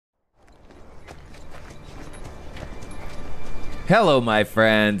Hello, my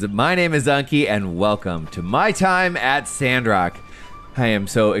friends. My name is Unky, and welcome to my time at Sandrock. I am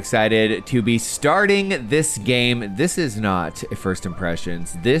so excited to be starting this game. This is not a first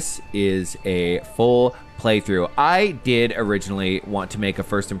impressions. This is a full playthrough. I did originally want to make a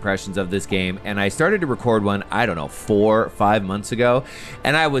first impressions of this game, and I started to record one, I don't know, 4 or 5 months ago,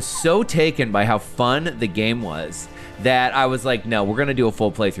 and I was so taken by how fun the game was that I was like, no, we're gonna do a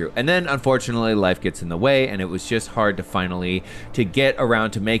full playthrough. And then unfortunately life gets in the way, and it was just hard to finally get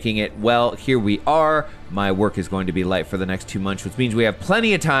around to making it. Well, here we are. My work is going to be light for the next 2 months, which means we have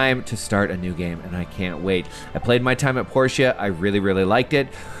plenty of time to start a new game, and I can't wait. I played my time at Portia. I really liked it.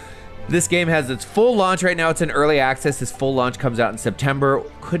 This game has its full launch right now. It's in early access. This full launch comes out in September.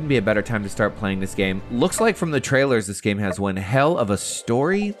 Couldn't be a better time to start playing this game. Looks like from the trailers, this game has one hell of a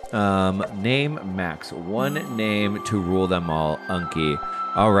story. Name Max. One name to rule them all. Unky.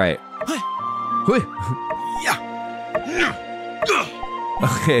 All right.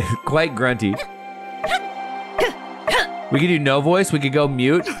 Okay, quite grunty. We could do no voice. We could go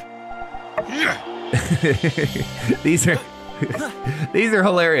mute. These are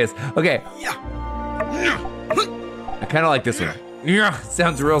hilarious. Okay. I kind of like this one. Yeah,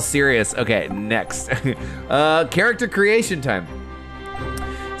 sounds real serious. Okay, next. Character creation time.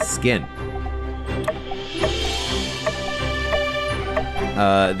 Skin.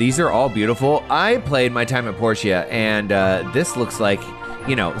 These are all beautiful. I played my time at Portia, and this looks like,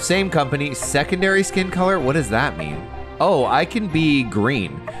 you know, same company, secondary skin color. What does that mean? Oh, I can be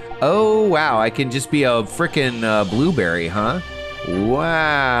green. Oh, wow, I can just be a frickin' blueberry, huh?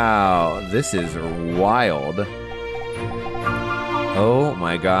 Wow, this is wild. Oh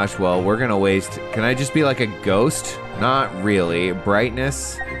my gosh, well, we're gonna waste. Can I just be like a ghost? Not really.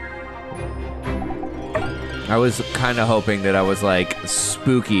 Brightness. I was kind of hoping that I was like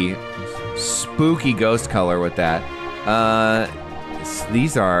spooky ghost color with that.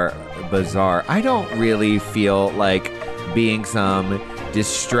 These are bizarre. I don't really feel like being some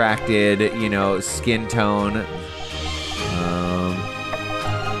distracted, you know, skin tone.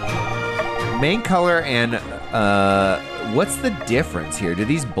 Main color and what's the difference here? Do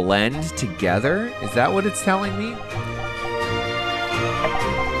these blend together? Is that what it's telling me?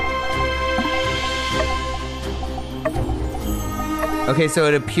 Okay, so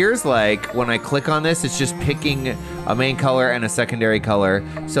it appears like when I click on this, it's just picking a main color and a secondary color.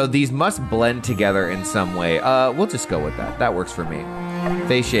 So these must blend together in some way. We'll just go with that. That works for me.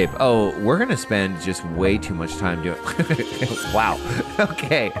 Face shape. Oh, we're gonna spend just way too much time doing. Wow.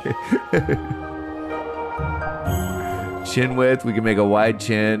 Okay. Chin width. We can make a wide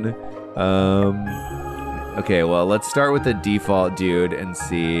chin. Okay. Well, let's start with the default dude and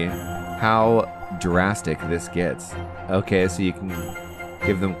see how drastic this gets. Okay, so you can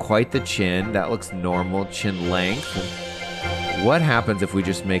give them quite the chin. That looks normal. Chin length. What happens if we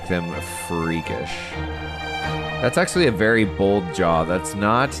just make them freakish? That's actually a very bold jaw. That's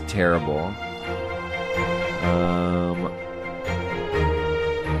not terrible.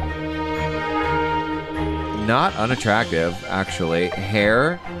 Not unattractive, actually.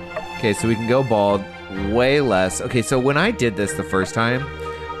 Hair. Okay, so we can go bald. Way less. Okay, so when I did this the first time,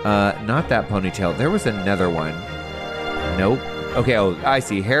 not that ponytail. There was another one. Nope. Okay, oh, I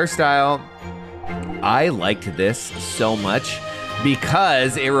see. Hairstyle. I liked this so much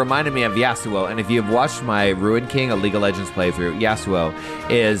because it reminded me of Yasuo. And if you've watched my Ruined King, a League of Legends playthrough, Yasuo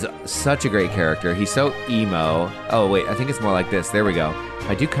is such a great character. He's so emo. Oh, wait, I think it's more like this. There we go.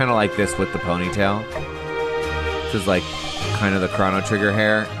 I do kind of like this with the ponytail. This is like kind of the Chrono Trigger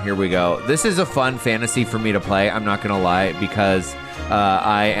hair. Here we go. This is a fun fantasy for me to play. I'm not going to lie, because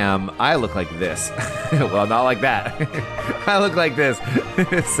I look like this. Well, not like that. I look like this.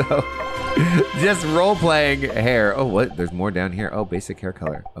 So just role-playing hair. Oh, what? There's more down here. Oh, basic hair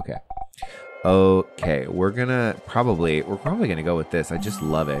color. Okay. Okay, we're probably gonna go with this. I just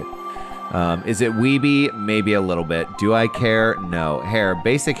love it. Is it weeby? Maybe a little bit. Do I care? No. Hair,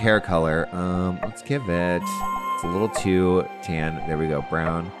 basic hair color. Let's give it, it's a little too tan. There we go,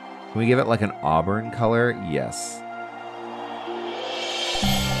 brown. Can we give it like an auburn color? Yes.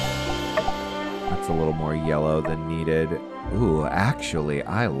 That's a little more yellow than needed. Ooh, actually,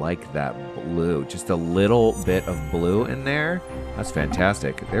 I like that blue. Just a little bit of blue in there. That's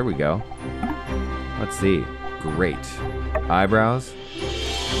fantastic. There we go. Let's see. Great. Eyebrows.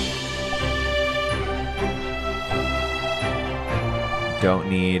 Don't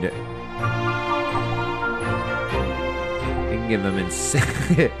need... You can give them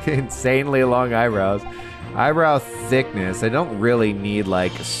insanely long eyebrows. Eyebrow thickness. I don't really need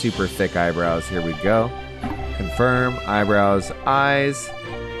like super thick eyebrows. Here we go. Confirm. Eyebrows. Eyes.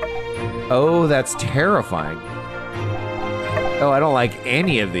 Oh, that's terrifying. Oh, I don't like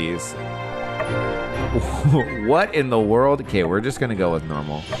any of these. What in the world? Okay, we're just gonna go with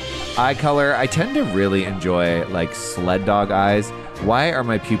normal. Eye color, I tend to really enjoy like sled dog eyes. Why are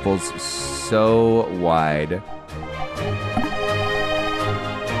my pupils so wide?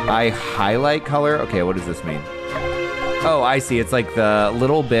 Eye highlight color, okay, what does this mean? Oh, I see, it's like the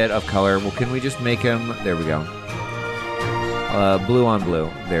little bit of color. Well, can we just make him, there we go. Blue on blue,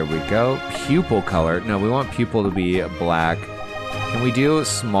 there we go. Pupil color, no, we want pupil to be black. Can we do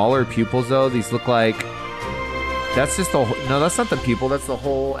smaller pupils though? These look like, that's just the, no, that's not the pupil, that's the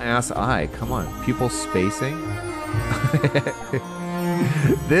whole ass eye. Come on, pupil spacing.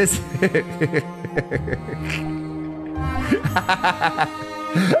 This.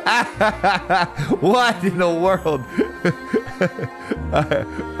 What in the world?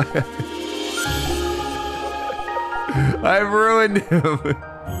 I've ruined him.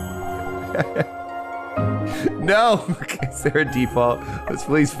 No! Is there a default? Let's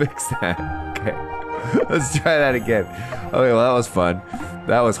please fix that. Okay. Let's try that again. Okay, well that was fun.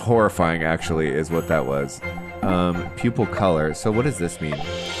 That was horrifying actually, is what that was. Pupil color. So what does this mean?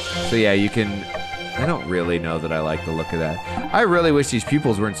 So yeah, you can... I don't really know that I like the look of that. I really wish these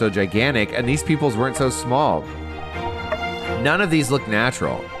pupils weren't so gigantic and these pupils weren't so small. None of these look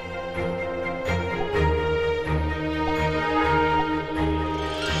natural.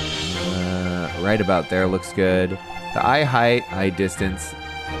 Right about there looks good. The eye height, eye distance.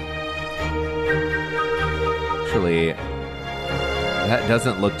 Actually, that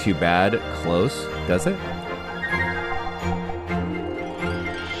doesn't look too bad close, does it?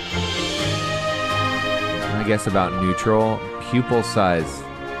 I guess about neutral. Pupil size.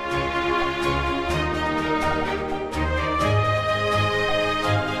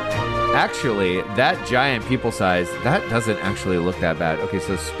 Actually, that giant pupil size, that doesn't actually look that bad. Okay,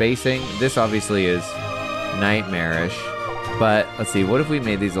 so spacing, this obviously is nightmarish. But let's see, what if we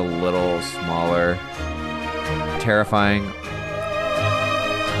made these a little smaller? Terrifying.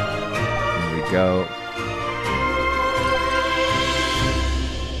 There we go.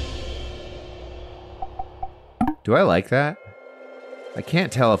 Do I like that? I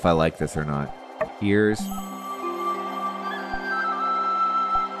can't tell if I like this or not. Ears.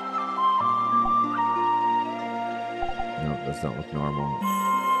 Nope, those don't look normal.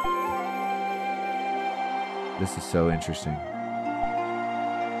 This is so interesting.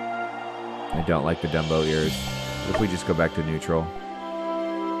 I don't like the Dumbo ears. What if we just go back to neutral?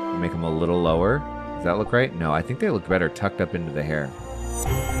 Make them a little lower. Does that look right? No, I think they look better tucked up into the hair.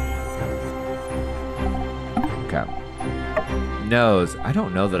 Okay. Nose. I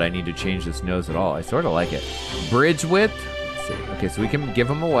don't know that I need to change this nose at all. I sort of like it. Bridge width. Let's see. Okay, so we can give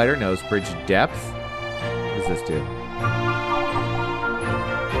him a wider nose. Bridge depth. What does this do?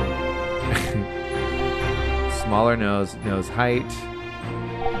 Smaller nose. Nose height.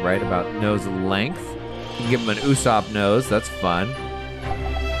 Right about nose length. You can give him an Usopp nose. That's fun.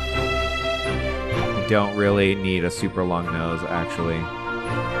 I don't really need a super long nose, actually.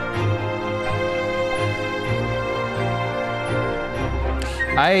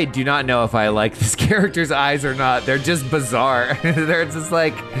 I do not know if I like this character's eyes or not. They're just bizarre. They're just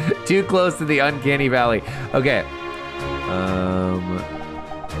like too close to the uncanny valley. Okay.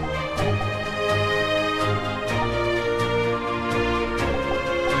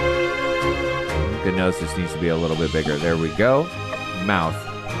 The nose just needs to be a little bit bigger. There we go. Mouth.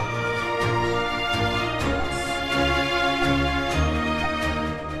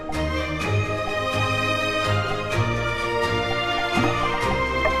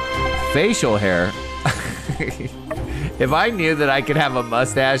 Facial hair. If I knew that I could have a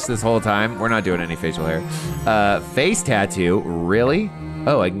mustache this whole time, we're not doing any facial hair. Face tattoo, really?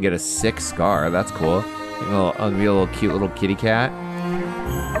 Oh, I can get a sick scar. That's cool. I'll be a little cute little kitty cat.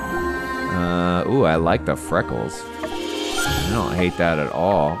 Ooh, I like the freckles. I don't hate that at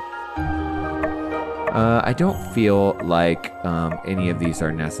all. I don't feel like any of these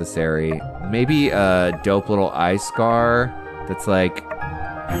are necessary. Maybe a dope little eye scar that's like,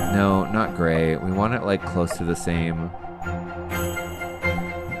 no, not gray. We want it like close to the same.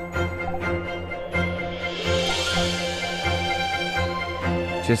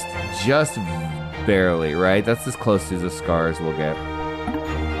 Just barely, right? That's as close to the scars we'll get.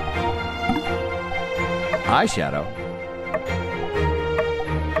 Eyeshadow.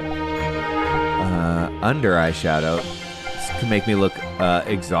 Under eyeshadow. This can make me look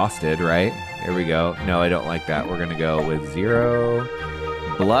exhausted, right? Here we go. No, I don't like that. We're gonna go with 0.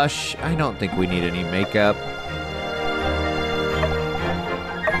 Blush. I don't think we need any makeup.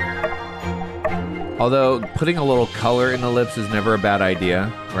 Although putting a little color in the lips is never a bad idea,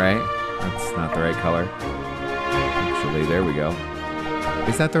 right? That's not the right color. actually. There we go.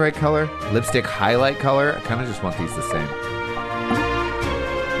 Is that the right color? Lipstick highlight color? I kind of just want these the same.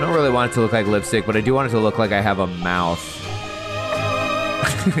 I don't really want it to look like lipstick, but I do want it to look like I have a mouth.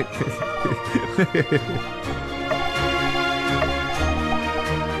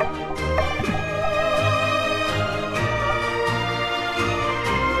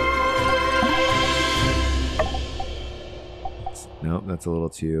 Nope, that's a little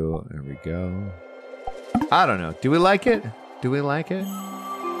too... There we go. I don't know. Do we like it? Do we like it?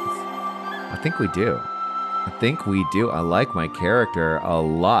 I think we do. I think we do. I like my character a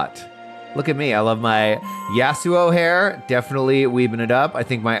lot. Look at me. I love my Yasuo hair. Definitely weaving it up. I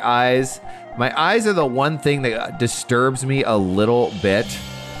think my eyes are the one thing that disturbs me a little bit.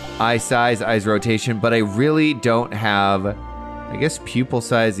 Eye size, eyes rotation, but I really don't have, I guess, pupil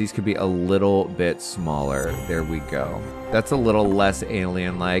size. These could be a little bit smaller. There we go. That's a little less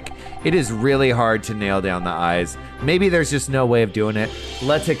alien-like. It is really hard to nail down the eyes. Maybe there's just no way of doing it.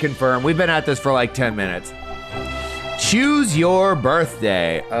 Let's hit confirm. We've been at this for like 10 minutes. Choose your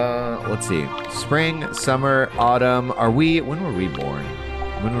birthday. Let's see. Spring, summer, autumn. When were we born?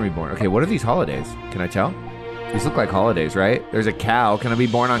 When were we born? Okay, what are these holidays? Can I tell? These look like holidays, right? There's a cow. Can I be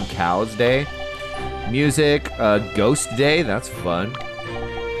born on Cow's Day? Music, Ghost Day. That's fun.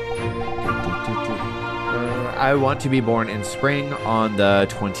 I want to be born in spring on the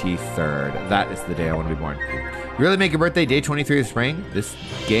 23rd. That is the day I want to be born. You really make your birthday day 23 of spring? This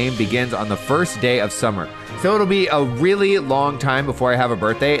game begins on the first day of summer. So it'll be a really long time before I have a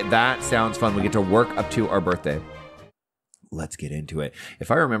birthday. That sounds fun. We get to work up to our birthday. Let's get into it. If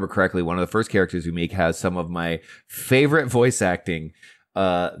I remember correctly, one of the first characters we make has some of my favorite voice acting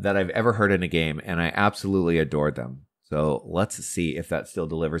that I've ever heard in a game, and I absolutely adored them. So let's see if that still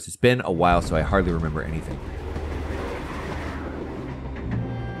delivers. It's been a while, so I hardly remember anything.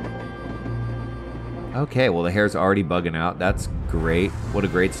 Okay, well, the hair's already bugging out. That's great. What a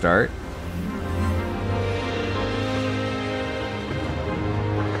great start.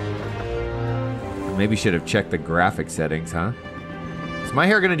 Maybe should have checked the graphic settings, huh? Is my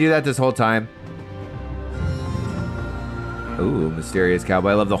hair gonna do that this whole time? Ooh, mysterious cowboy.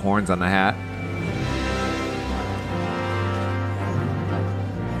 I love the horns on the hat.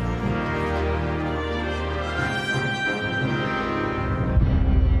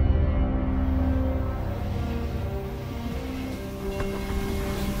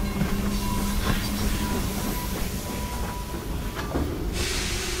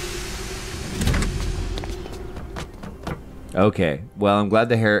 Okay, well, I'm glad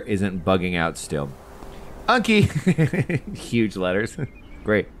the hair isn't bugging out still. Unky! Huge letters.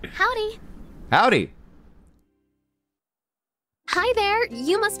 Great. Howdy. Howdy. Hi there.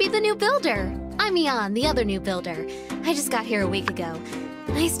 You must be the new builder. I'm Jan, the other new builder. I just got here a week ago.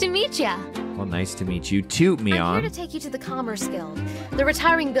 Nice to meet ya. Well, nice to meet you too, Mian. I'm here to take you to the Commerce Guild. The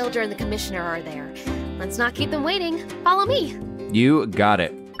retiring builder and the commissioner are there. Let's not keep them waiting. Follow me. You got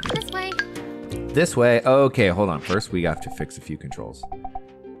it. This way. This way. Okay, hold on. First, we have to fix a few controls.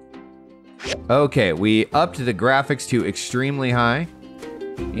 Okay, we upped the graphics to extremely high,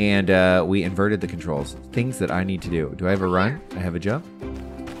 and we inverted the controls. Things that I need to do. Do I have a run? I have a jump?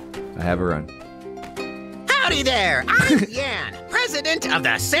 I have a run. Howdy there! I'm Yan, president of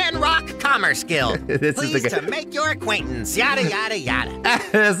the Sandrock Commerce Guild. Pleased to make your acquaintance. Yada yada yada.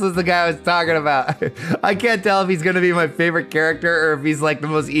 This is the guy I was talking about. I can't tell if he's gonna be my favorite character or if he's like the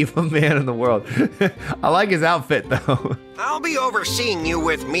most evil man in the world. I like his outfit though. I'll be overseeing you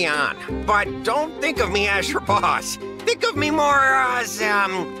with Mian, but don't think of me as your boss. Think of me more as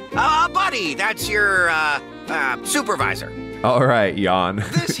a buddy. That's your supervisor. All right, Jan.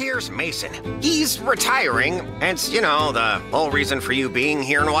 This here's Mason. He's retiring, hence, you know, the whole reason for you being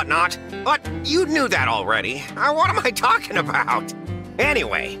here and whatnot. But you knew that already. What am I talking about?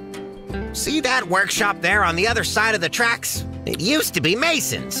 Anyway, see that workshop there on the other side of the tracks? It used to be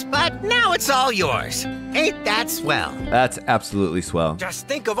Mason's, but now it's all yours. Ain't that swell? That's absolutely swell. Just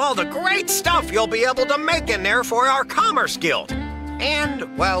think of all the great stuff you'll be able to make in there for our Commerce Guild.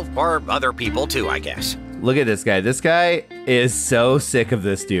 And, well, for other people too, I guess. Look at this guy. This guy is so sick of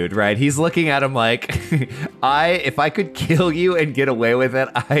this dude, right? He's looking at him like, if I could kill you and get away with it,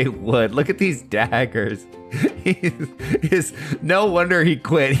 I would. Look at these daggers. No wonder he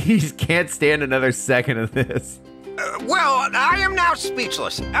quit. He just can't stand another second of this. Well, I am now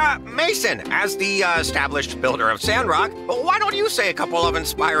speechless. Mason, as the established builder of Sandrock, why don't you say a couple of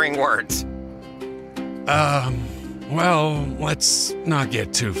inspiring words? Well, let's not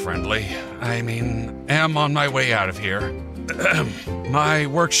get too friendly. I mean, am on my way out of here. My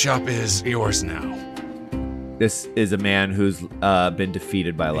workshop is yours now. This is a man who's been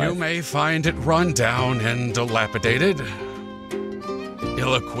defeated by life. You may find it run down and dilapidated,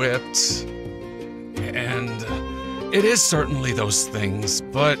 ill-equipped, and it is certainly those things,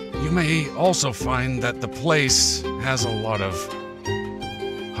 but you may also find that the place has a lot of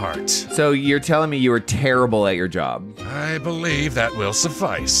heart. So you're telling me you were terrible at your job? I believe that will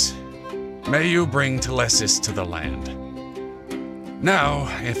suffice. May you bring Telesis to the land. Now,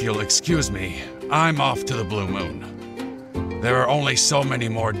 if you'll excuse me, I'm off to the Blue Moon. There are only so many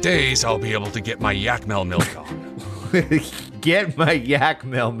more days I'll be able to get my Yakmel milk on. Get my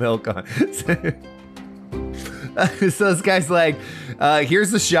Yakmel milk on. So this guy's like,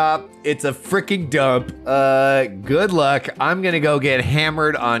 here's the shop. It's a freaking dump. Good luck. I'm gonna go get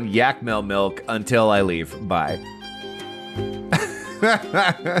hammered on Yakmel milk until I leave. Bye.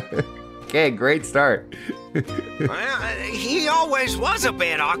 Okay, great start. Well, he always was a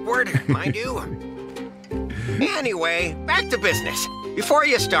bit awkward, mind you. Anyway, back to business. Before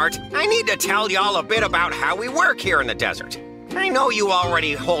you start, I need to tell y'all a bit about how we work here in the desert. I know you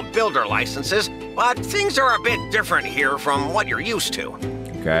already hold builder licenses, but things are a bit different here from what you're used to.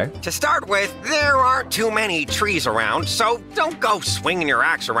 Okay. To start with, there aren't too many trees around, so don't go swinging your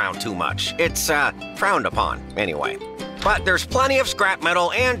axe around too much. It's, frowned upon, anyway. But there's plenty of scrap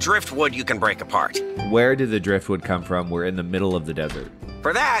metal and driftwood you can break apart. Where did the driftwood come from? We're in the middle of the desert.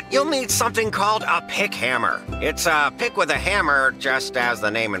 For that, you'll need something called a pick hammer. It's a pick with a hammer, just as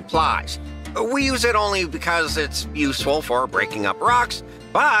the name implies. We use it only because it's useful for breaking up rocks,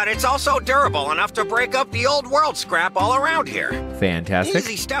 but it's also durable enough to break up the old world scrap all around here. Fantastic.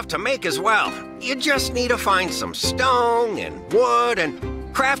 Easy stuff to make as well. You just need to find some stone and wood and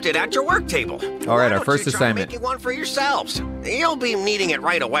craft it at your work table. All right, Why our first don't you try assignment. making one for yourselves. You'll be needing it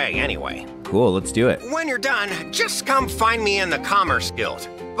right away anyway. Cool, let's do it. When you're done, just come find me in the Commerce Guild.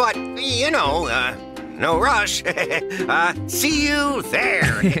 But, you know, no rush. See you there.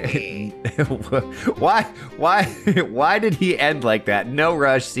 Why did he end like that? No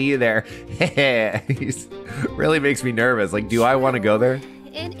rush, see you there. He's really makes me nervous. Like, do I want to go there?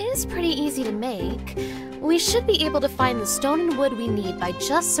 It is pretty easy to make. We should be able to find the stone and wood we need by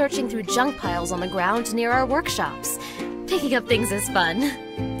just searching through junk piles on the ground near our workshops. Picking up things is fun.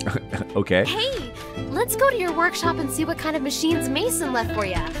 Okay. Hey, let's go to your workshop and see what kind of machines Mason left for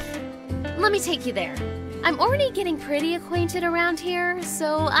you. Let me take you there. I'm already getting pretty acquainted around here,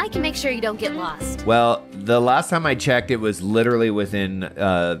 so I can make sure you don't get lost. Well, the last time I checked, it was literally within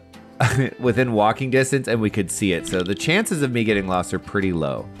within walking distance, and we could see it. So the chances of me getting lost are pretty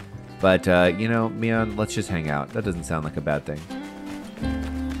low. But you know, Mion, let's just hang out. That doesn't sound like a bad thing.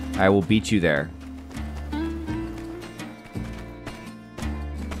 I will beat you there.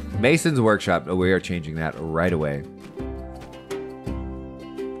 Mason's workshop. Oh, we are changing that right away.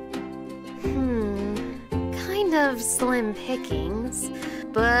 Kind of slim pickings,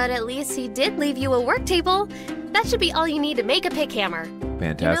 but at least he did leave you a work table. That should be all you need to make a pick hammer.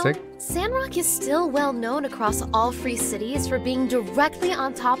 Fantastic. You know, Sandrock is still well known across all free cities for being directly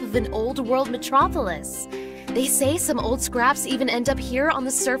on top of an old world metropolis. They say some old scraps even end up here on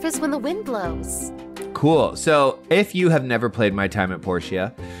the surface when the wind blows. Cool. So if you have never played My Time at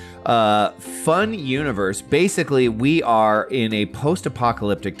Portia, fun universe. Basically, we are in a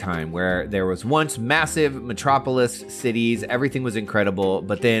post-apocalyptic time where there was once massive metropolis cities. Everything was incredible,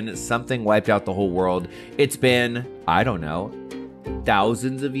 but then something wiped out the whole world. It's been, I don't know,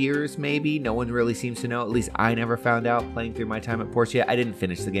 thousands of years maybe. No one really seems to know. At least I never found out playing through My Time at Portia. I didn't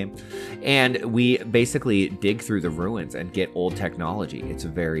finish the game. And we basically dig through the ruins and get old technology. It's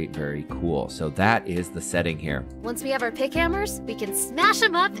very, very cool. So that is the setting here. Once we have our pick hammers, we can smash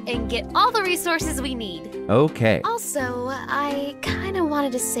them up and get all the resources we need. Okay. Also, I kind of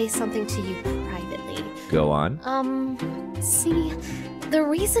wanted to say something to you privately. Go on. See, the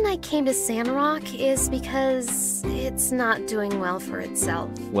reason I came to Sandrock is because it's not doing well for itself.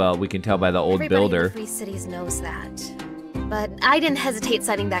 Well, we can tell by the old Everybody builder. in the Free Cities knows that. But I didn't hesitate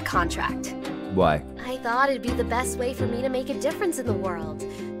signing that contract. Why? I thought it'd be the best way for me to make a difference in the world.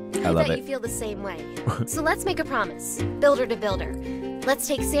 I love bet it. you feel the same way. So let's make a promise, builder to builder. Let's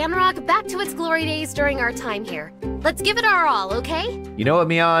take Sandrock back to its glory days during our time here. Let's give it our all, okay? You know what,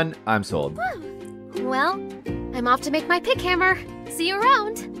 Mion? I'm sold. Well, I'm off to make my pick hammer. See you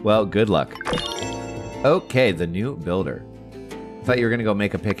around. Well, good luck. Okay, the new builder. I thought you were gonna go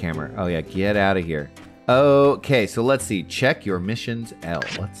make a pick hammer. Oh yeah, get out of here. Okay, so let's see. Check your missions L.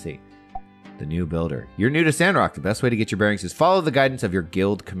 Let's see. The new builder. You're new to Sandrock. The best way to get your bearings is follow the guidance of your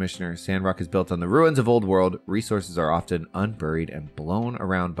guild commissioner. Sandrock is built on the ruins of old world. Resources are often unburied and blown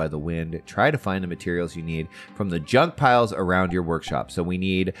around by the wind. Try to find the materials you need from the junk piles around your workshop. So we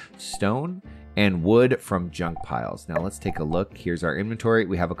need stone and wood from junk piles. Now let's take a look. Here's our inventory.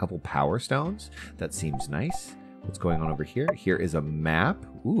 We have a couple power stones. That seems nice. What's going on over here? Here is a map.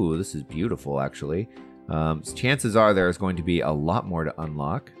 Ooh, this is beautiful, actually. Chances are there is going to be a lot more to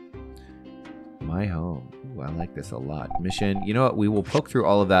unlock. My home. Ooh, I like this a lot. Mission. You know what? We will poke through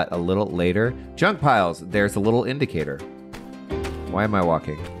all of that a little later. Junk piles. There's a little indicator. Why am I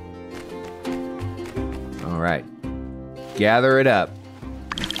walking? All right. Gather it up.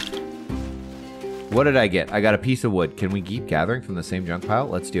 What did I get? I got a piece of wood. Can we keep gathering from the same junk pile?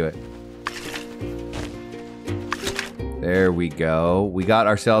 Let's do it. There we go. We got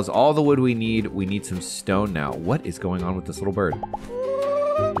ourselves all the wood we need. We need some stone now. What is going on with this little bird?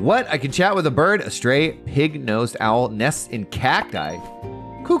 What? I can chat with a bird? A stray pig-nosed owl nests in cacti.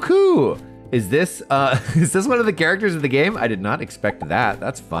 Cuckoo! Is this one of the characters of the game? I did not expect that.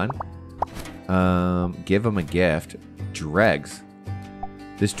 That's fun. Give him a gift. Dregs.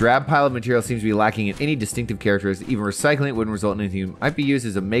 This drab pile of material seems to be lacking in any distinctive characteristics. Even recycling it wouldn't result in anything. Might be used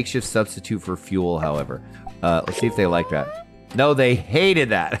as a makeshift substitute for fuel, however. Let's see if they like that. No, they hated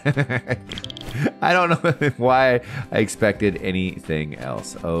that. I don't know why I expected anything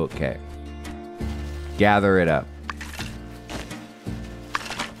else. Okay. Gather it up.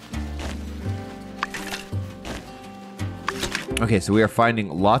 Okay, so we are finding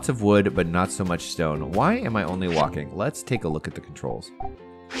lots of wood, but not so much stone. Why am I only walking? Let's take a look at the controls.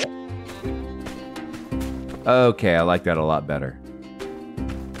 Okay, I like that a lot better.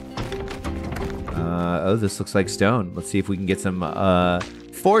 Oh, this looks like stone. Let's see if we can get some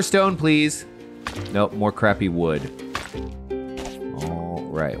 4 stone, please. Nope, more crappy wood. All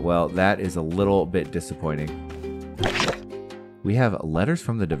right, well, that is a little bit disappointing. We have letters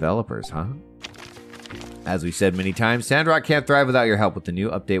from the developers, huh? As we said many times, Sandrock can't thrive without your help. With the new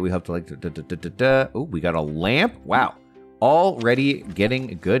update, we hope to like... Oh, we got a lamp? Wow. Already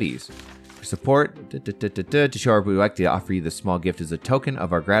getting goodies. For support, to show our, we'd like to offer you this small gift as a token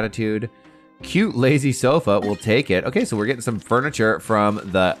of our gratitude. Cute, lazy sofa. We'll take it. Okay, so we're getting some furniture from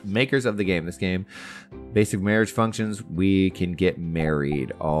the makers of the game. This game, basic marriage functions. We can get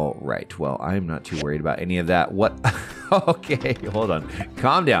married. All right. Well, I'm not too worried about any of that. What? Okay, hold on.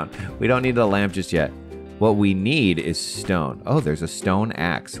 Calm down. We don't need a lamp just yet. What we need is stone. Oh, there's a stone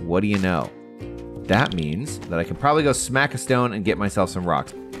axe. What do you know? That means that I can probably go smack a stone and get myself some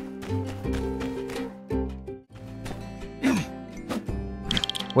rocks.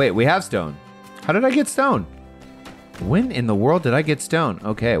 Wait, we have stone. How did I get stone? When in the world did I get stone?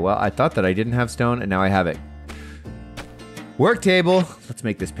 Okay, well, I thought that I didn't have stone, and now I have it. Work table. Let's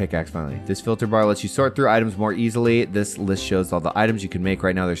make this pickaxe finally. This filter bar lets you sort through items more easily. This list shows all the items you can make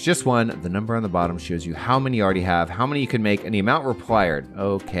right now. There's just one. The number on the bottom shows you how many you already have, how many you can make, and the amount required.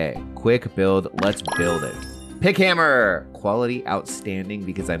 Okay, quick build. Let's build it. Pick hammer. Quality outstanding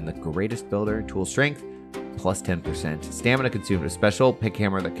because I'm the greatest builder. Tool strength. Plus 10%. Stamina consumed. A special pick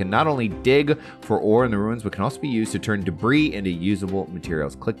hammer that can not only dig for ore in the ruins, but can also be used to turn debris into usable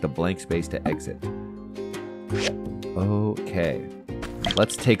materials. Click the blank space to exit. Okay.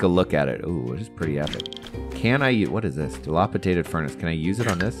 Let's take a look at it. Ooh, it is pretty epic. Can I use... What is this? Dilapidated furnace. Can I use it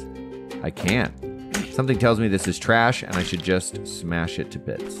on this? I can't. Something tells me this is trash, and I should just smash it to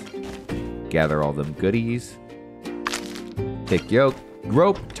bits. Gather all them goodies. Thick yoke.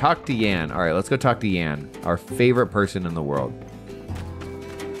 Rope, talk to Yan. All right, let's go talk to Yan, our favorite person in the world.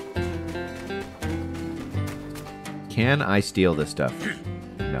 Can I steal this stuff?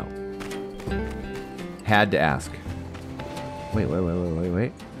 No. Had to ask.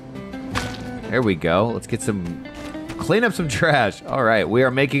 Wait. There we go. Let's get some... Clean up some trash. All right, we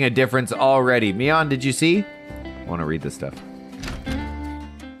are making a difference already. Mion, did you see? I want to read this stuff.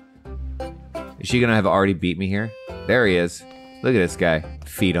 Is she going to have already beat me here? There he is. Look at this guy.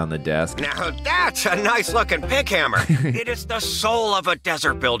 Feet on the desk. Now that's a nice looking pick hammer. It is the soul of a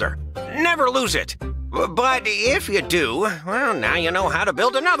desert builder. Never lose it. But if you do, well, now you know how to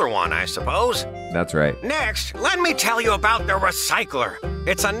build another one, I suppose. That's right. Next, let me tell you about the recycler.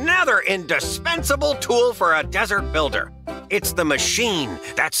 It's another indispensable tool for a desert builder. It's the machine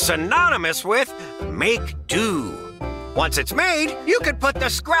that's synonymous with make do. Once it's made, you can put the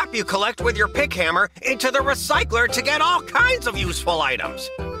scrap you collect with your pick hammer into the recycler to get all kinds of useful items.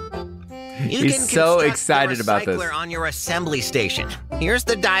 He's so excited about this. On your assembly station. Here's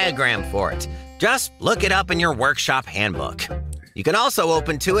the diagram for it. Just look it up in your workshop handbook. You can also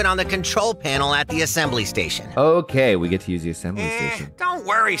open to it on the control panel at the assembly station. Okay, we get to use the assembly station. Don't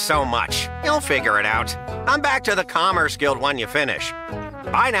worry so much. You'll figure it out. I'm back to the Commerce Guild when you finish.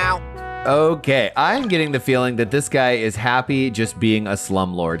 Bye now. Okay, I'm getting the feeling that this guy is happy just being a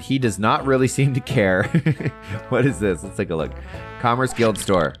slumlord. He does not really seem to care. What is this? Let's take a look. Commerce Guild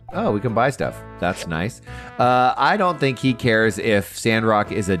Store. Oh, we can buy stuff. That's nice. I don't think he cares if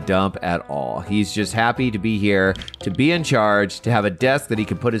Sandrock is a dump at all. He's just happy to be here, to be in charge, to have a desk that he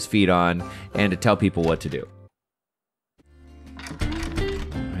can put his feet on, and to tell people what to do.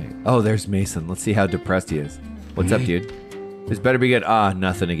 Right. Oh, there's Mason. Let's see how depressed he is. What's up, dude? This better be good. Ah,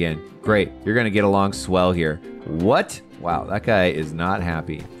 nothing again. Great. You're going to get along swell here. What? Wow, that guy is not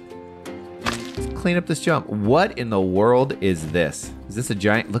happy. Let's clean up this jump. What in the world is this? Is this a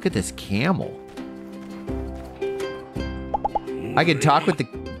giant... Look at this camel. I can talk with the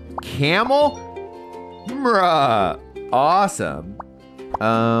camel? Bruh. Awesome.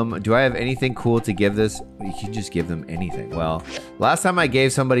 Do I have anything cool to give this? You can just give them anything. Well, last time I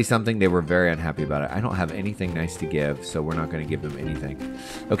gave somebody something, they were very unhappy about it. I don't have anything nice to give, so we're not going to give them anything.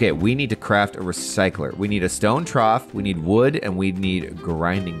 Okay, we need to craft a recycler. We need a stone trough, we need wood, and we need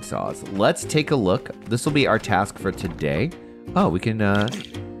grinding saws. Let's take a look. This will be our task for today. Oh, we can,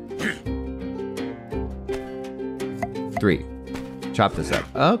 3. Chop this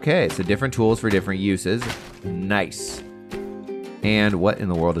up. Okay, so different tools for different uses. Nice. And what in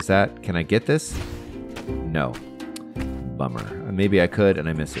the world is that? Can I get this? No. Bummer. Maybe I could and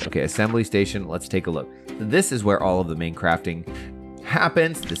I missed it. Okay, assembly station. Let's take a look. This is where all of the main crafting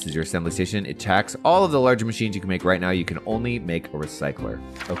happens. This is your assembly station. It attacks all of the larger machines you can make right now. You can only make a recycler.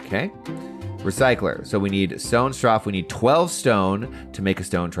 Okay. Recycler. So we need stone trough. We need 12 stone to make a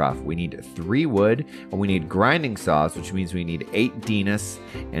stone trough. We need 3 wood, and we need grinding saws, which means we need 8 Dinas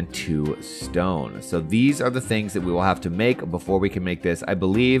and 2 stone. So these are the things that we will have to make before we can make this. I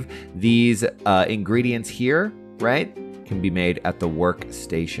believe these ingredients here, right, can be made at the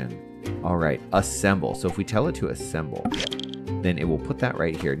workstation. All right, assemble. So if we tell it to assemble, then it will put that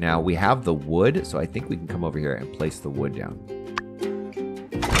right here. Now we have the wood, so I think we can come over here and place the wood down.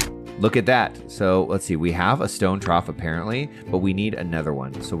 Look at that. So let's see, we have a stone trough apparently, but we need another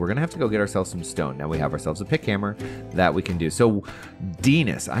one. So we're gonna have to go get ourselves some stone. Now we have ourselves a pick hammer that we can do. So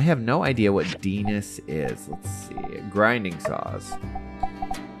Dinas, I have no idea what Dinas is. Let's see, grinding saws.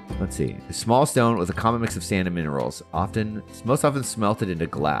 Let's see, a small stone with a common mix of sand and minerals, most often smelted into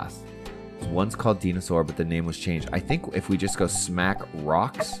glass. One's called Dinosaur, but the name was changed. I think if we just go smack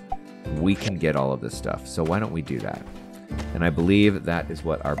rocks, we can get all of this stuff. So why don't we do that? And I believe that is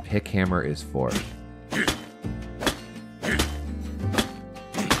what our pick hammer is for.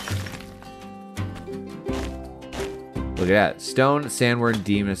 Look at that. Stone, sandworm,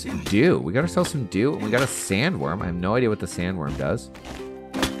 Dinas, dew. We got ourselves some dew, and we got a sandworm. I have no idea what the sandworm does.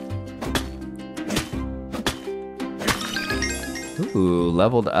 Ooh,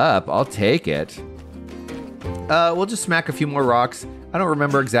 leveled up. I'll take it. We'll just smack a few more rocks. I don't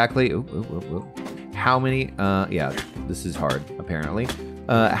remember exactly. How many? Yeah, this is hard, apparently.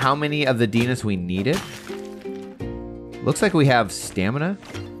 How many of the Dinas we needed? Looks like we have stamina.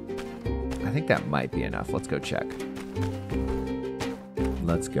 I think that might be enough. Let's go check.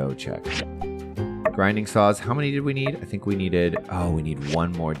 Let's go check. Grinding saws. How many did we need? I think we needed... Oh, we need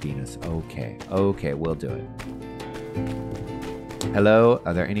 1 more Dinas. Okay. Okay, we'll do it. Hello?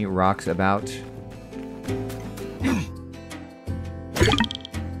 Are there any rocks about?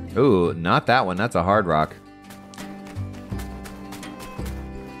 Ooh, not that one. That's a hard rock.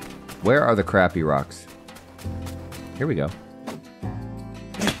 Where are the crappy rocks? Here we go.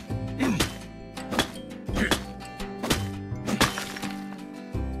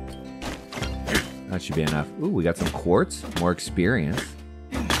 That should be enough. Ooh, we got some quartz. More experience.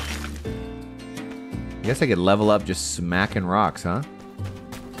 I guess I could level up just smacking rocks, huh?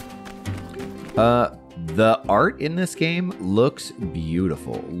 The art in this game looks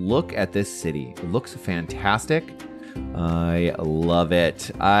beautiful. Look at this city. It looks fantastic. I love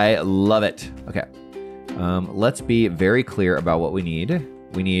it. I love it. Okay. Let's be very clear about what we need.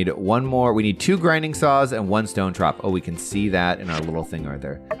 We need 1 more. We need 2 grinding saws and 1 stone trough. Oh, we can see that in our little thing right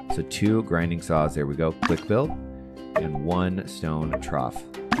there. So 2 grinding saws. There we go. Quick build. And 1 stone trough.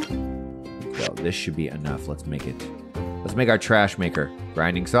 So this should be enough. Let's make it. Let's make our trash maker.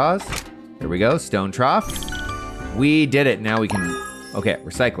 Grinding saws. There we go. Stone trough. We did it. Now we can... Okay,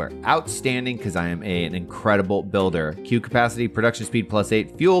 recycler. Outstanding, because I am an incredible builder. Queue capacity, production speed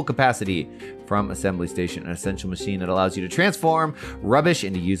 +8, fuel capacity from assembly station, an essential machine that allows you to transform rubbish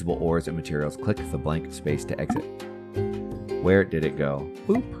into usable ores and materials. Click the blank space to exit. Where did it go?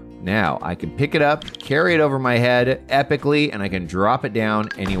 Boop. Now I can pick it up, carry it over my head epically, and I can drop it down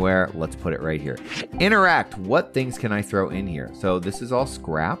anywhere. Let's put it right here. Interact. What things can I throw in here? So this is all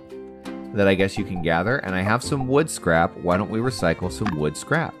scrap that I guess you can gather, and I have some wood scrap. Why don't we recycle some wood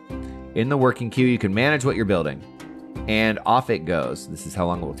scrap? In the working queue, you can manage what you're building. And off it goes. This is how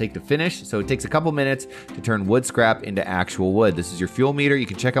long it will take to finish. So it takes a couple minutes to turn wood scrap into actual wood. This is your fuel meter. You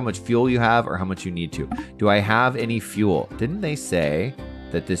can check how much fuel you have or how much you need to. Do I have any fuel? Didn't they say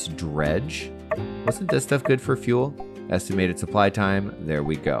that this dredge, wasn't this stuff good for fuel? Estimated supply time. There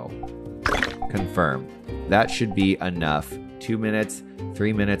we go. Confirm. That should be enough. 2 minutes,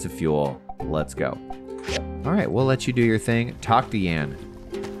 3 minutes of fuel. Let's go. All right, we'll let you do your thing. Talk to Yan.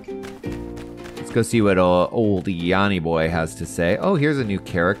 Let's go see what old Yanni boy has to say. Oh, here's a new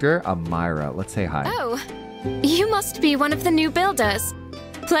character, Amira. Let's say hi. Oh, you must be one of the new builders.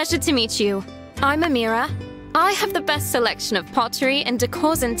 Pleasure to meet you. I'm Amira. I have the best selection of pottery and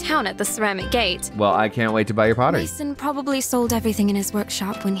decors in town at the Ceramic Gate. Well, I can't wait to buy your pottery. Mason probably sold everything in his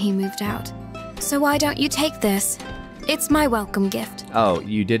workshop when he moved out. So why don't you take this? It's my welcome gift. Oh,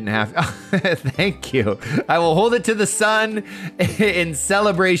 you didn't have... Thank you. I will hold it to the sun in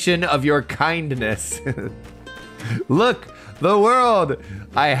celebration of your kindness. Look, the world.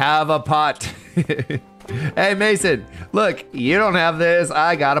 I have a pot. Hey, Mason, look, you don't have this.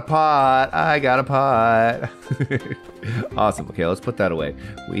 I got a pot. I got a pot. Awesome. Okay, let's put that away.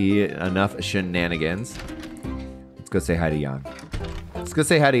 Enough shenanigans. Let's go say hi to Jan. Let's go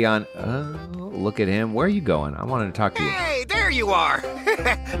say hi to Jan. Look at him. Where are you going? I wanted to talk to you. Hey, there you are.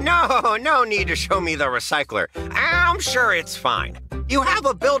 No need to show me the recycler. I'm sure it's fine. You have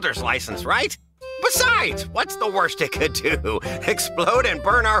a builder's license, right? Besides, what's the worst it could do? Explode and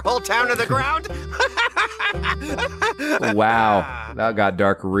burn our whole town to the ground? Wow, that got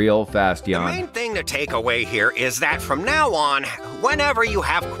dark real fast, Jan. The main thing to take away here is that from now on, whenever you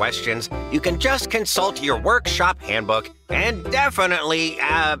have questions, you can just consult your workshop handbook and definitely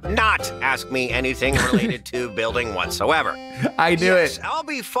not ask me anything related to building whatsoever. I knew it. I'll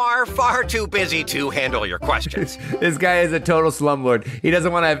be far too busy to handle your questions. This guy is a total slumlord. He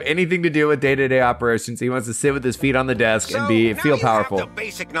doesn't want to have anything to do with day-to-day operations. He wants to sit with his feet on the desk and feel powerful. Have the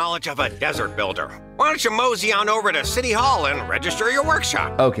basic knowledge of a desert builder. Why don't you mosey on over to City Hall and register your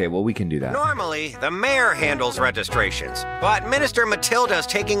workshop? Okay, well, we can do that. Normally, the mayor handles registrations, but Minister Matilda's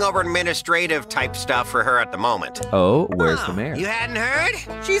taking over administrative type stuff for her at the moment. Oh, where's the mayor? You hadn't heard?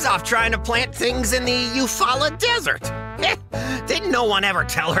 She's off trying to plant things in the Eufaula Desert. Didn't no one ever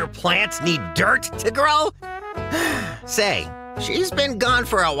tell her plants need dirt to grow? Say, she's been gone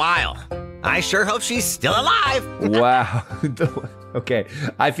for a while. I sure hope she's still alive. Wow. Okay,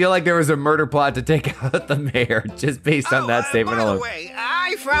 I feel like there was a murder plot to take out the mayor just based on that statement alone. By the way,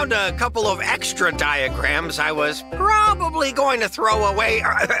 I found a couple of extra diagrams I was probably going to throw away,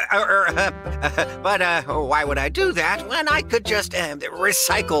 but why would I do that when I could just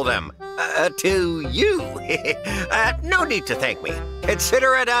recycle them to you? No need to thank me.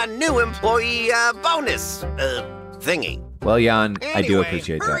 Consider it a new employee bonus thingy. Well, Jan, Anyway, I do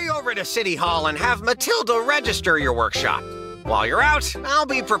appreciate hurry that. over to City Hall and have Matilda register your workshop. While you're out, I'll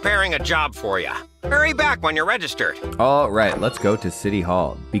be preparing a job for you. Hurry back when you're registered. All right, let's go to City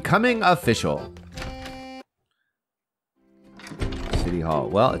Hall. Becoming official. City Hall.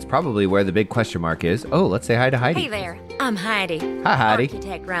 Well, it's probably where the big question mark is. Oh, let's say hi to Heidi. Hey there, I'm Heidi. Hi, Heidi.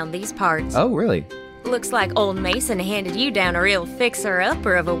 Architect round these parts. Oh, really? Looks like old Mason handed you down a real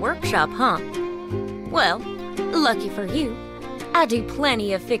fixer-upper of a workshop, huh? Well, lucky for you, I do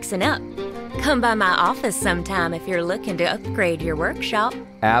plenty of fixing up. Come by my office sometime if you're looking to upgrade your workshop.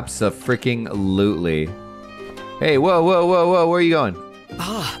 Abso-freaking-lutely. Hey, whoa, where are you going?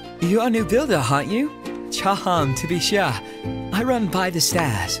 Ah, you're a new builder, aren't you? Charmed, to be sure. I run by the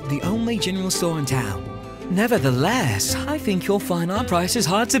stairs, the only general store in town. Nevertheless, I think you'll find our prices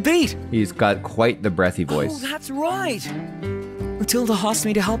hard to beat. He's got quite the breathy voice. Oh, that's right. Matilda asked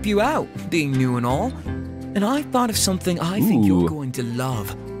me to help you out, being new and all. And I thought of something I think you're going to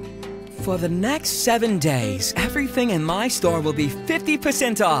love. For the next 7 days, everything in my store will be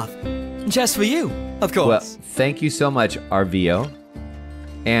 50% off. Just for you, of course. Well, thank you so much, RVO.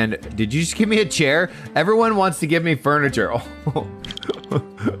 And did you just give me a chair? Everyone wants to give me furniture. Oh,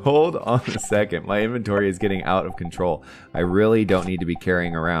 hold on a second. My inventory is getting out of control. I really don't need to be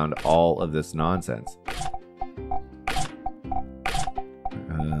carrying around all of this nonsense.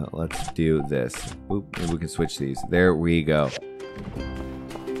 Let's do this. Oop, maybe we can switch these. There we go.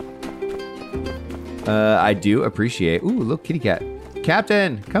 I do appreciate... Ooh, look, kitty cat.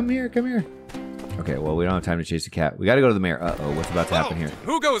 Captain, come here, come here. Okay, well, we don't have time to chase the cat. We got to go to the mayor. Uh-oh, what's about to happen here?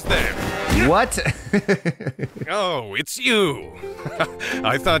 Who goes there? What? Oh, it's you.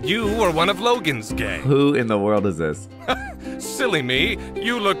 I thought you were one of Logan's gang. Who in the world is this? Silly me,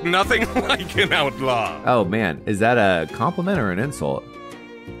 you look nothing like an outlaw. Oh, man. Is that a compliment or an insult?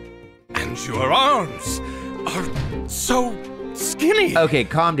 And your arms are so Skinny! Okay,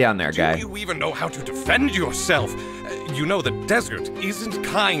 calm down there, Do guy. you even know how to defend yourself? You know the desert isn't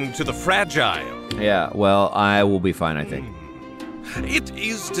kind to the fragile. Yeah, well, I will be fine, I think. It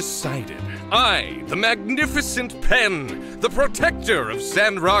is decided. I, the magnificent Pen, the protector of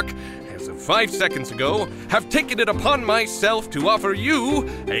Sandrock, as of 5 seconds ago, have taken it upon myself to offer you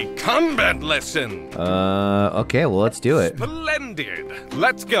a combat lesson. Okay, well, let's do it. Splendid.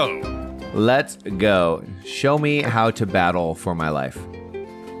 Let's go. Let's go. Show me how to battle for my life.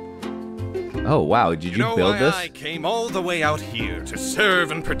 Oh, wow, did you know build why this? I came all the way out here to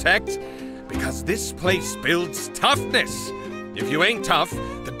serve and protect? Because this place builds toughness. If you ain't tough,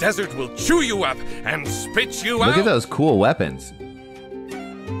 the desert will chew you up and spit you out. Look at those cool weapons.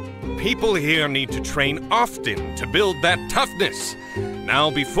 People here need to train often to build that toughness.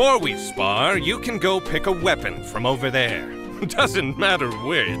 Now, before we spar, you can go pick a weapon from over there. Doesn't matter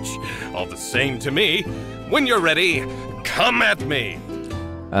which. All the same to me. When you're ready, come at me.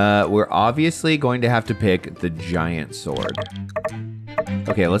 We're obviously going to have to pick the giant sword.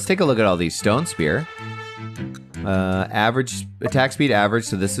 Okay, let's take a look at all these. Stone spear. Average attack speed average,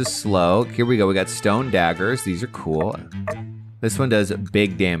 so this is slow. Here we go, we got stone daggers. These are cool. This one does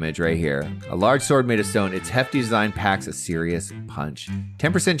big damage right here. A large sword made of stone. Its hefty design packs a serious punch.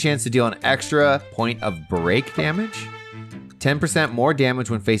 10% chance to deal an extra point of break damage. 10% more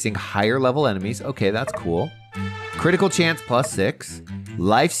damage when facing higher level enemies. Okay, that's cool. Critical chance +6.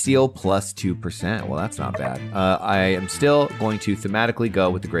 Life steal +2%. Well, that's not bad. I am still going to thematically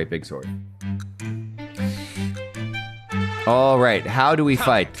go with the great big sword. All right, how do we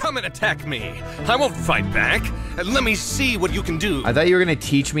fight? Come and attack me. I won't fight back. Let me see what you can do. I thought you were gonna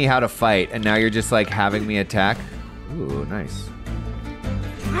teach me how to fight, and now you're just like having me attack. Ooh, nice.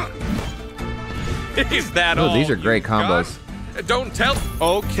 Is that all? Oh, these are great you got? combos. Don't tell.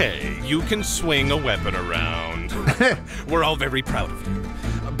 Okay, you can swing a weapon around. We're all very proud of you.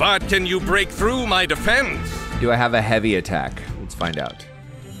 But can you break through my defense? Do I have a heavy attack? Let's find out.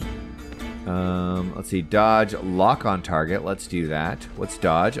 Let's see, dodge, lock on target. Let's do that. What's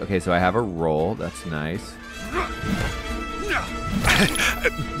dodge? Okay, so I have a roll. That's nice.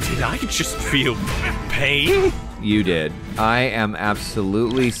 Did I just feel pain? You did. I am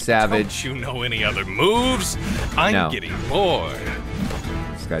absolutely savage. Don't you know any other moves? I'm No. getting bored.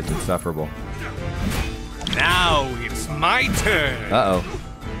 This guy's insufferable. Now it's my turn. Uh-oh.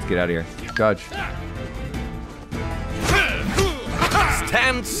 Let's get out of here. Dodge.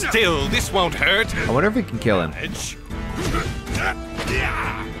 Stand still. This won't hurt. I wonder if we can kill him. Edge.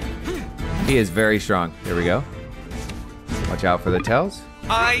 He is very strong. Here we go. Watch out for the tails.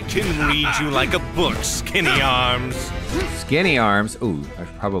 I can read you like a book, skinny arms. Skinny arms. Ooh,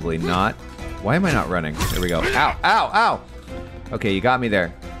 probably not. Why am I not running? There we go. Ow, ow, ow. Okay, you got me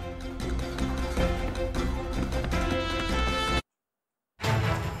there.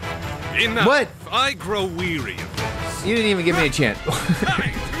 Enough. What? I grow weary of this. You didn't even give me a chance.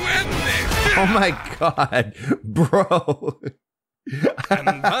 Time to end this. Oh my god, bro.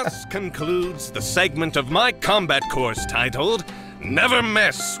 And thus concludes the segment of my combat course titled Never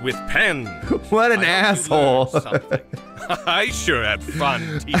Mess with Pen. What an I hope you asshole. learned something. I sure had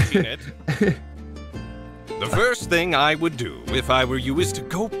fun teaching it. The first thing I would do if I were you is to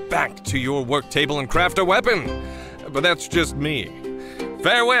go back to your work table and craft a weapon. But that's just me.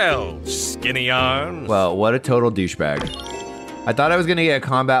 Farewell, skinny arms. Well, what a total douchebag. I thought I was gonna get a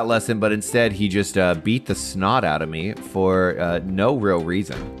combat lesson, but instead he just beat the snot out of me for no real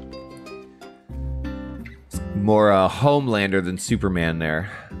reason. More Homelander than Superman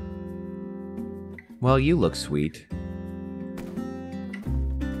there. Well, you look sweet.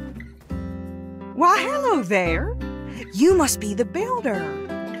 Why, hello there. You must be the builder.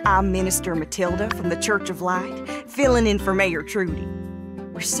 I'm Minister Matilda from the Church of Light, filling in for Mayor Trudy.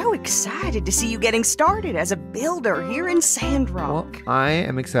 We're so excited to see you getting started as a builder here in Sandrock. Well, I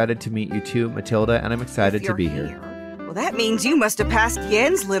am excited to meet you too, Matilda, and I'm excited to be here. Well, that means you must have passed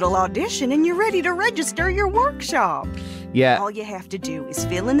Yen's little audition and you're ready to register your workshop. Yeah. All you have to do is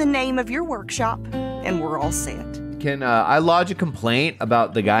fill in the name of your workshop, and we're all set. Can I lodge a complaint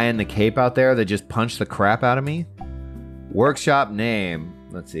about the guy in the cape out there that just punched the crap out of me? Workshop name.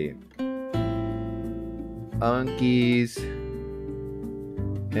 Let's see. Unky's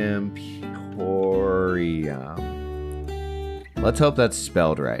Emporium. Let's hope that's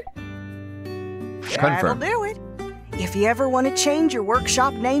spelled right. That'll Confirm. do it. If you ever want to change your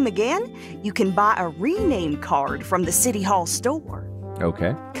workshop name again, you can buy a rename card from the City Hall store.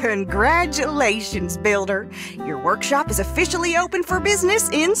 Okay. Congratulations, builder. Your workshop is officially open for business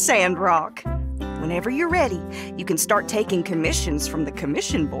in Sandrock. Whenever you're ready, you can start taking commissions from the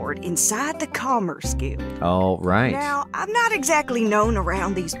commission board inside the Commerce Guild. All right. Now, I'm not exactly known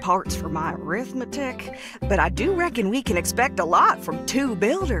around these parts for my arithmetic, but I do reckon we can expect a lot from 2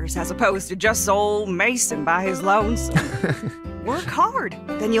 builders as opposed to just old Mason by his lonesome. Work hard,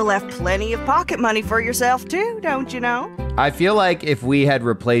 then you'll have plenty of pocket money for yourself too, don't you know? I feel like if we had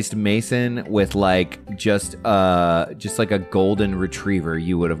replaced Mason with like just like a golden retriever,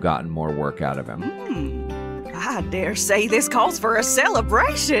 you would have gotten more work out of him. I dare say this calls for a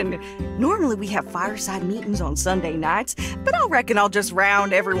celebration. Normally we have fireside meetings on Sunday nights, but I reckon I'll just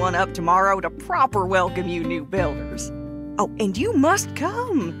round everyone up tomorrow to proper welcome you new builders. Oh, and you must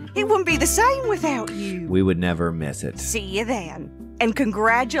come. It wouldn't be the same without you. We would never miss it. See you then. And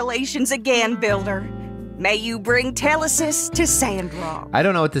congratulations again, builder. May you bring Telesis to Sandrock. I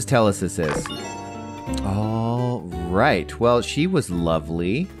don't know what this Telesis is. All right. Well, she was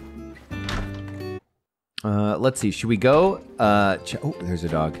lovely. Let's see. Should we go? Oh, there's a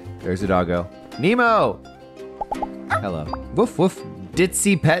dog. There's a doggo. Nemo! Hello. Woof, woof.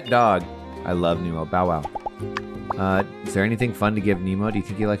 Ditzy pet dog. I love Nemo. Bow wow. Is there anything fun to give Nemo? Do you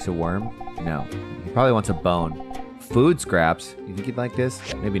think he likes a worm? No. He probably wants a bone. Food scraps. You think he'd like this?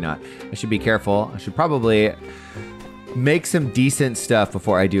 Maybe not. I should be careful. I should probably make some decent stuff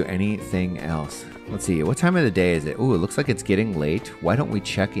before I do anything else. Let's see. What time of the day is it? Ooh, it looks like it's getting late. Why don't we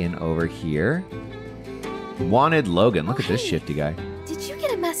check in over here? Wanted Logan. Look at this shifty guy. Did you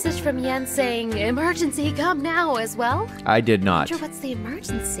get a message from Yen saying, emergency, come now as well? I did not. I wonder what's the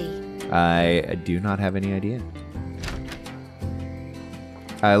emergency? I do not have any idea.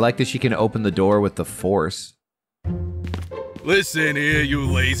 I like that she can open the door with the force. Listen here, you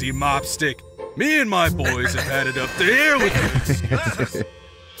lazy mopstick. Me and my boys have had it up to here with this.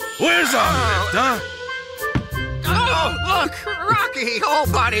 Where's our lift, huh? Oh, look! Rocky,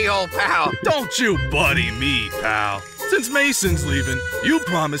 old buddy, old pal! Don't you buddy me, pal. Since Mason's leaving, you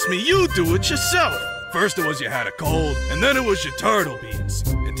promised me you'd do it yourself. First it was you had a cold, and then it was your turtle beans.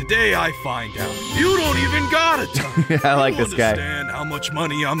 And today I find out you don't even got a turtle. I like this guy. You understand how much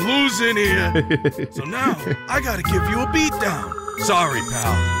money I'm losing here. So now, I gotta give you a beatdown. Sorry,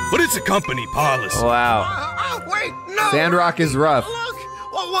 pal, but it's a company policy. Wow. Wait, no! Sandrock is rough. Look!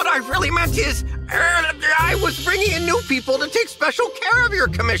 Well, what I really meant is, I was bringing in new people to take special care of your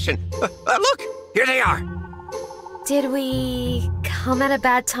commission. Look, here they are. Did we come at a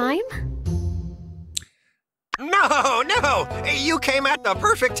bad time? No, you came at the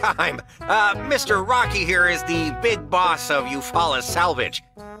perfect time. Mr. Rocky here is the big boss of Eufaula's Salvage,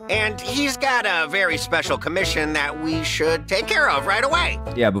 and he's got a very special commission that we should take care of right away.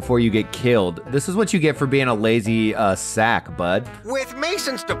 Yeah, before you get killed. This is what you get for being a lazy sack, bud. With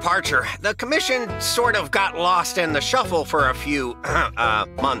Mason's departure, the commission sort of got lost in the shuffle for a few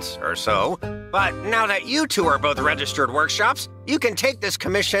months or so. But now that you two are both registered workshops, you can take this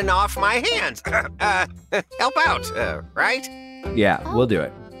commission off my hands. Help out, right? Yeah, we'll do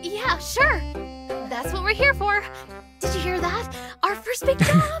it. Yeah, sure. That's what we're here for. Did you hear that? Our first big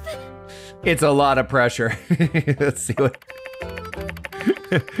job. It's a lot of pressure. Let's see what...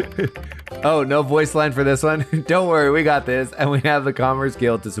 Oh, no voice line for this one? Don't worry, we got this. And we have the Commerce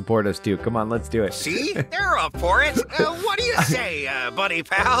Guild to support us too. Come on, let's do it. See? They're up for it. What do you say, buddy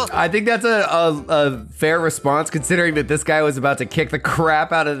pal? I think that's a fair response considering that this guy was about to kick the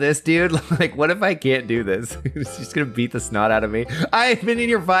crap out of this dude. Like, what if I can't do this? He's just gonna beat the snot out of me. I've been in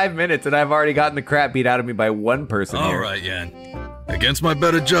here 5 minutes and I've already gotten the crap beat out of me by one person here. All right, Yan. Against my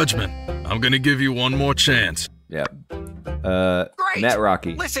better judgment, I'm gonna give you one more chance. Yep. Great. Met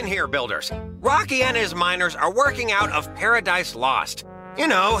Rocky. Listen here, builders. Rocky and his miners are working out of Paradise Lost. You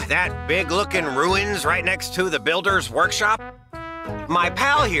know, that big-looking ruins right next to the builder's workshop? My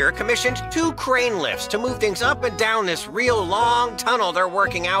pal here commissioned 2 crane lifts to move things up and down this real long tunnel they're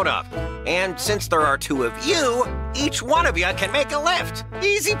working out of. And since there are 2 of you, each one of you can make a lift.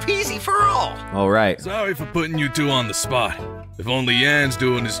 Easy peasy for all. All right. Sorry for putting you 2 on the spot. If only Yan's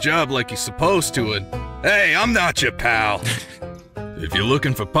doing his job like he's supposed to, and hey, I'm not your pal. If you're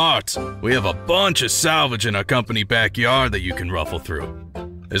looking for parts, we have a bunch of salvage in our company backyard that you can ruffle through.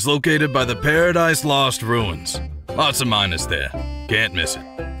 It's located by the Paradise Lost ruins. Lots of miners there. Can't miss it.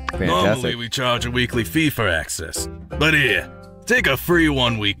 Fantastic. Normally we charge a weekly fee for access. But here, take a free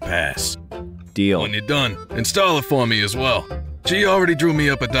 1-week pass. Deal. When you're done, install it for me as well. She already drew me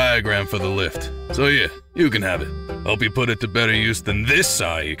up a diagram for the lift. So yeah, you can have it. Hope you put it to better use than this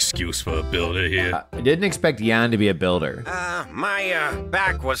sorry excuse for a builder here. I didn't expect Yan to be a builder. My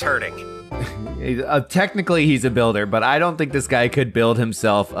back was hurting. Technically, he's a builder, but I don't think this guy could build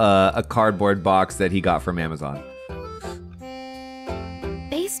himself a cardboard box that he got from Amazon.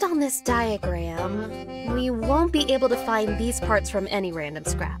 Based on this this diagram, we won't be able to find these parts from any random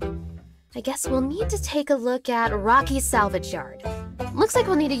scrap. I guess we'll need to take a look at Rocky's salvage yard. Looks like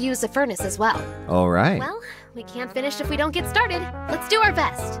we'll need to use a furnace as well. All right. Well, we can't finish if we don't get started. Let's do our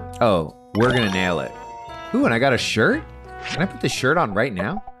best. Oh, we're gonna nail it. Ooh, and I got a shirt? Can I put this shirt on right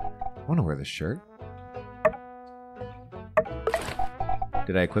now? I wanna wear this shirt.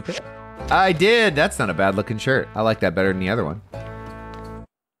 Did I equip it? I did! That's not a bad looking shirt. I like that better than the other one.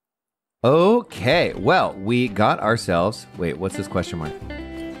 Okay, well, we got ourselves... Wait, what's this question mark?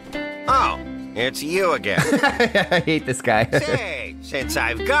 Oh, it's you again. I hate this guy. Say, since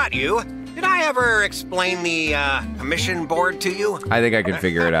I've got you, did I ever explain the commission board to you? I think I can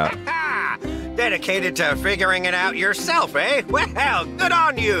figure it out. Dedicated to figuring it out yourself, eh? Well, good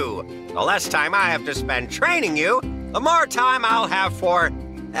on you. The less time I have to spend training you, the more time I'll have for,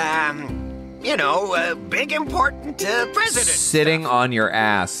 big important president Sitting stuff. on your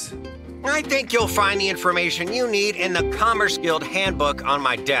ass. I think you'll find the information you need in the Commerce Guild handbook on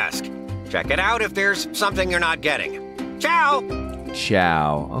my desk. Check it out if there's something you're not getting. Ciao!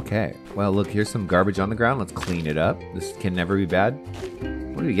 Ciao. Okay. Well, look, here's some garbage on the ground. Let's clean it up. This can never be bad.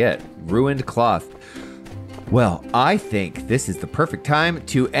 What do we get? Ruined cloth. Well, I think this is the perfect time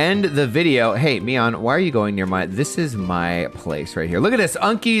to end the video. Hey, Mion, why are you going near my... This is my place right here. Look at this.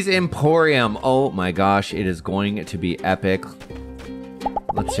 Unky's Emporium. Oh my gosh, it is going to be epic.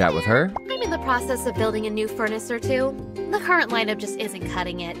 Let's chat with her. I'm in the process of building a new furnace or two. The current lineup just isn't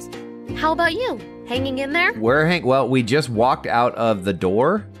cutting it. How about you? Hanging in there? Well, we just walked out of the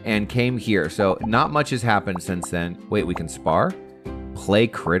door and came here, so not much has happened since then. Wait, we can spar? Play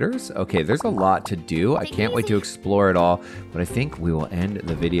critters? Okay, there's a lot to do. I can't wait to explore it all, but I think we will end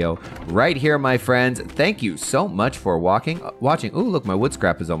the video right here, my friends. Thank you so much for watching. Ooh, look, my wood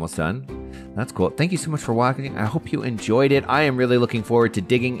scrap is almost done. That's cool. Thank you so much for watching. I hope you enjoyed it. I am really looking forward to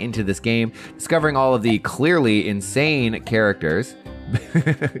digging into this game, discovering all of the clearly insane characters.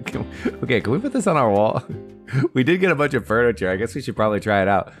 Okay, can we put this on our wall? We did get a bunch of furniture. I guess we should probably try it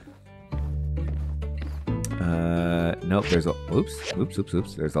out. Nope, there's a...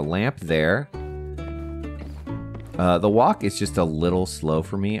 Oops. There's a lamp there. The walk is just a little slow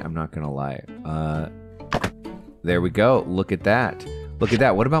for me. I'm not gonna lie. There we go. Look at that. Look at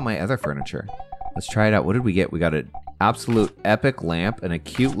that. What about my other furniture? Let's try it out. What did we get? We got an absolute epic lamp and a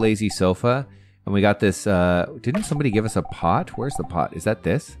cute lazy sofa. And we got this, didn't somebody give us a pot? Where's the pot? Is that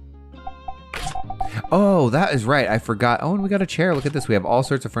this? Oh, that is right. I forgot. Oh, and we got a chair. Look at this. We have all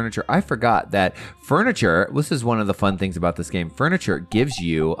sorts of furniture. I forgot that furniture, this is one of the fun things about this game. Furniture gives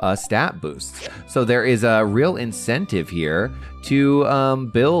you stat boosts. So there is a real incentive here to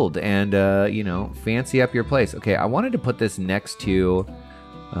build and, fancy up your place. Okay, I wanted to put this next to,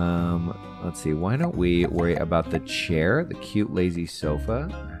 let's see. Why don't we worry about the chair, the cute lazy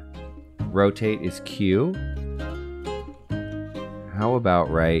sofa. Rotate is Q. How about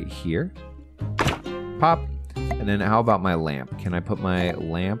right here? Pop. And then how about my lamp? Can I put my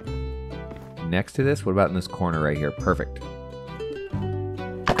lamp next to this? What about in this corner right here? Perfect.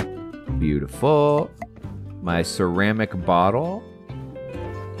 Beautiful. My ceramic bottle.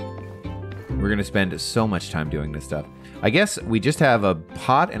 We're going to spend so much time doing this stuff. I guess we just have a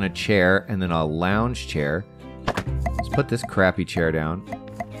pot and a chair and then a lounge chair. Let's put this crappy chair down.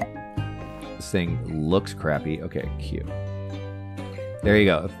 This thing looks crappy. Okay, cute. There you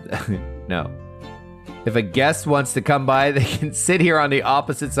go. No. If a guest wants to come by, they can sit here on the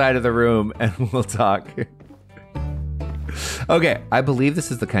opposite side of the room and we'll talk. Okay, I believe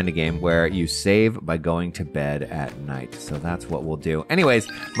this is the kind of game where you save by going to bed at night. So that's what we'll do. Anyways,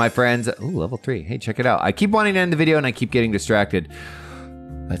 my friends, ooh, level 3. Hey, check it out. I keep wanting to end the video and I keep getting distracted.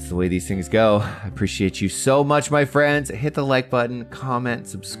 That's the way these things go. I appreciate you so much, my friends. Hit the like button, comment,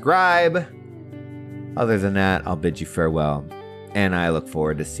 subscribe. Other than that, I'll bid you farewell. And I look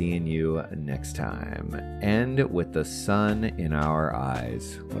forward to seeing you next time. End with the sun in our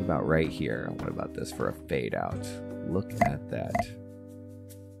eyes. What about right here? What about this for a fade out? Look at that.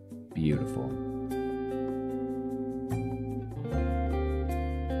 Beautiful.